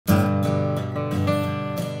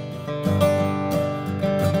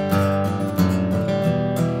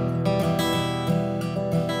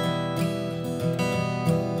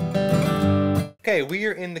Okay, we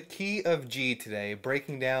are in the key of G today,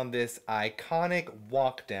 breaking down this iconic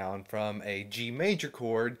walk down from a G major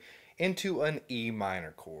chord into an E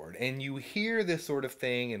minor chord. And you hear this sort of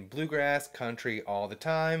thing in bluegrass, country all the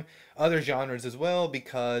time, other genres as well,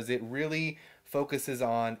 because it really focuses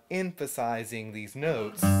on emphasizing these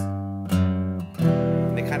notes. They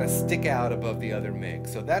kind of stick out above the other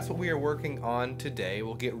mix. So that's what we are working on today.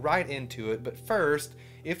 We'll get right into it, but first,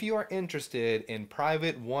 if you are interested in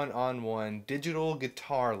private one-on-one digital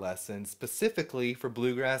guitar lessons specifically for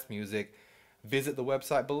bluegrass music, visit the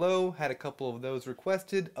website below. Had a couple of those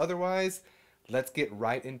requested. Otherwise, let's get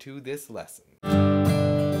right into this lesson.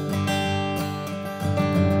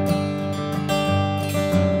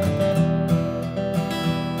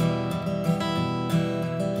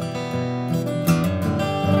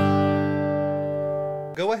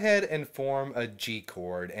 Go ahead and form a G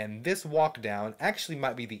chord, and this walk down actually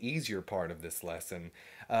might be the easier part of this lesson.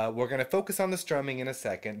 We're going to focus on the strumming in a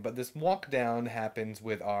second, but this walk down happens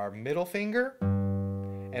with our middle finger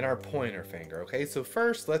and our pointer finger. Okay, so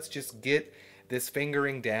first let's just get this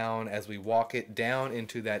fingering down as we walk it down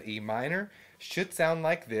into that E minor. Should sound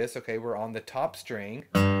like this. Okay, we're on the top string.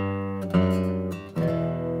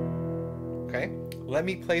 Okay, let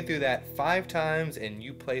me play through that 5 times and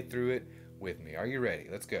you play through it with me. Are you ready?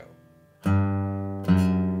 Let's go.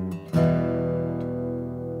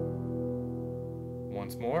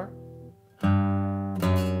 Once more.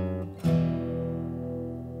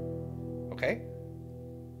 Okay.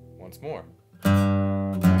 Once more.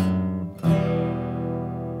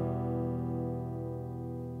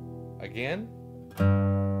 Again.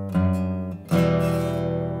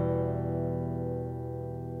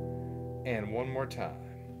 And one more time.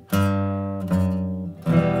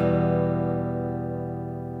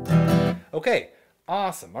 Okay,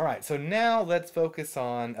 awesome. All right, so now let's focus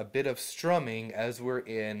on a bit of strumming as we're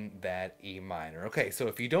in that E minor. Okay, so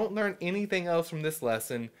if you don't learn anything else from this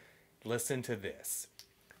lesson, listen to this.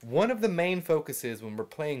 One of the main focuses when we're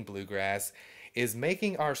playing bluegrass is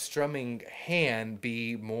making our strumming hand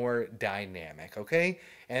be more dynamic, okay?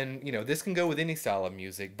 And, you know, this can go with any style of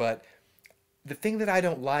music, but the thing that I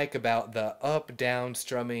don't like about the up-down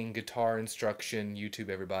strumming guitar instruction, YouTube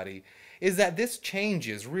everybody, is that this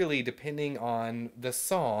changes really depending on the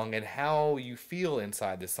song and how you feel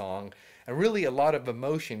inside the song. And really a lot of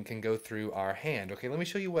emotion can go through our hand. Okay, let me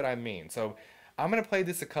show you what I mean. So I'm going to play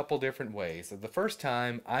this a couple different ways. So the first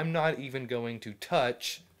time, I'm not even going to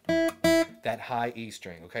touch that high E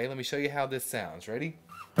string. Okay, let me show you how this sounds. Ready?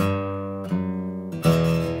 I'm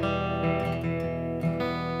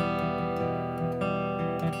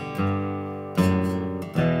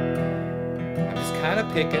just kind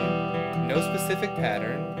of picking. No specific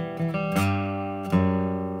pattern.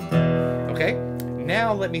 Okay,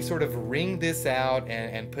 now let me sort of ring this out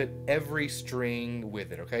and put every string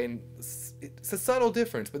with it, okay? And it's a subtle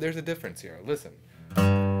difference, but there's a difference here. Listen.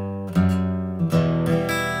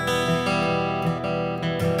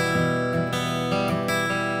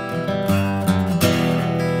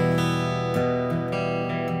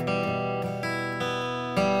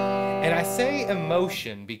 And I say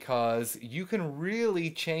emotion because you can really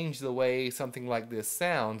change the way something like this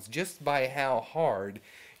sounds just by how hard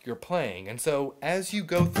you're playing. And so as you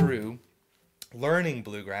go through learning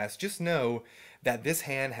bluegrass, just know that this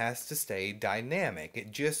hand has to stay dynamic.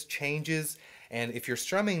 It just changes, and if you're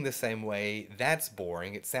strumming the same way, that's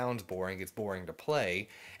boring. It sounds boring. It's boring to play.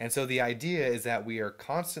 And so the idea is that we are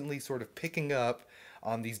constantly sort of picking up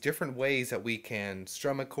on these different ways that we can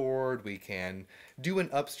strum a chord, we can do an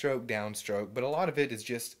upstroke, downstroke, but a lot of it is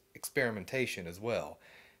just experimentation as well.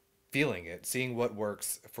 Feeling it, seeing what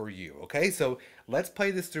works for you. Okay, so let's play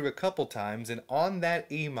this through a couple times, and on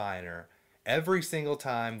that E minor, every single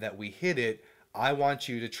time that we hit it, I want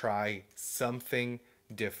you to try something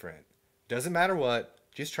different. Doesn't matter what,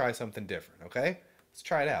 just try something different, okay? Let's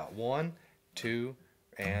try it out. 1, 2,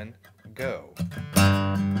 and go.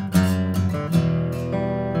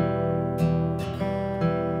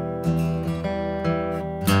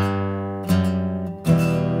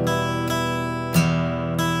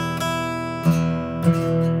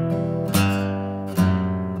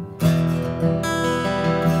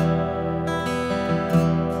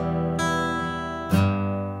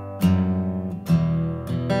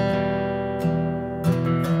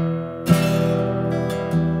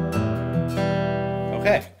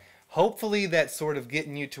 Okay, hopefully that's sort of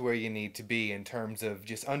getting you to where you need to be in terms of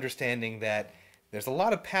just understanding that there's a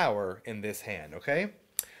lot of power in this hand, okay?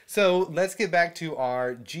 So let's get back to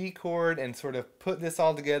our G chord and sort of put this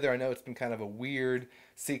all together. I know it's been kind of a weird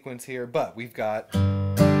sequence here, but we've got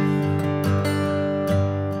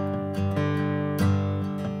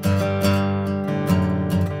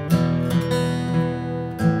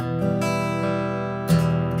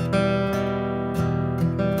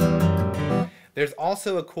There's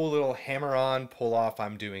also a cool little hammer-on pull-off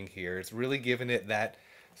I'm doing here. It's really giving it that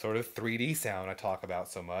sort of 3D sound I talk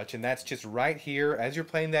about so much, and that's just right here as you're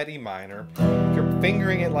playing that E minor. If you're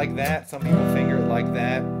fingering it like that, some people finger it like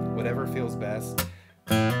that, whatever feels best.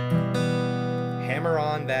 Hammer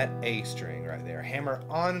on that A string right there. Hammer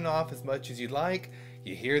on and off as much as you like.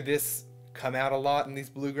 You hear this come out a lot in these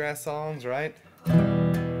bluegrass songs, right?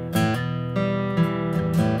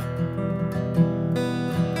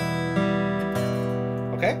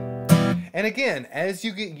 Okay? And again, as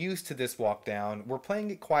you get used to this walk down, we're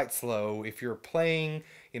playing it quite slow. If you're playing,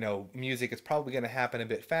 music, it's probably going to happen a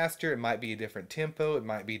bit faster. It might be a different tempo. It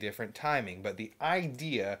might be different timing. But the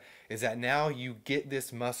idea is that now you get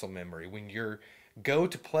this muscle memory. When you go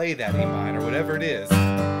to play that E minor, whatever it is,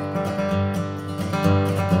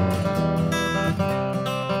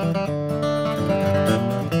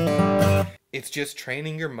 it's just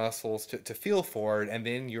training your muscles to feel for it, and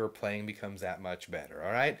then your playing becomes that much better,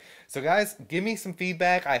 all right? So guys, give me some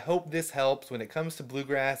feedback. I hope this helps. When it comes to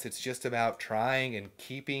bluegrass, it's just about trying and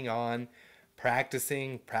keeping on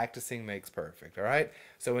practicing. Practicing makes perfect, all right?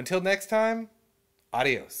 So until next time,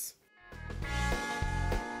 adios.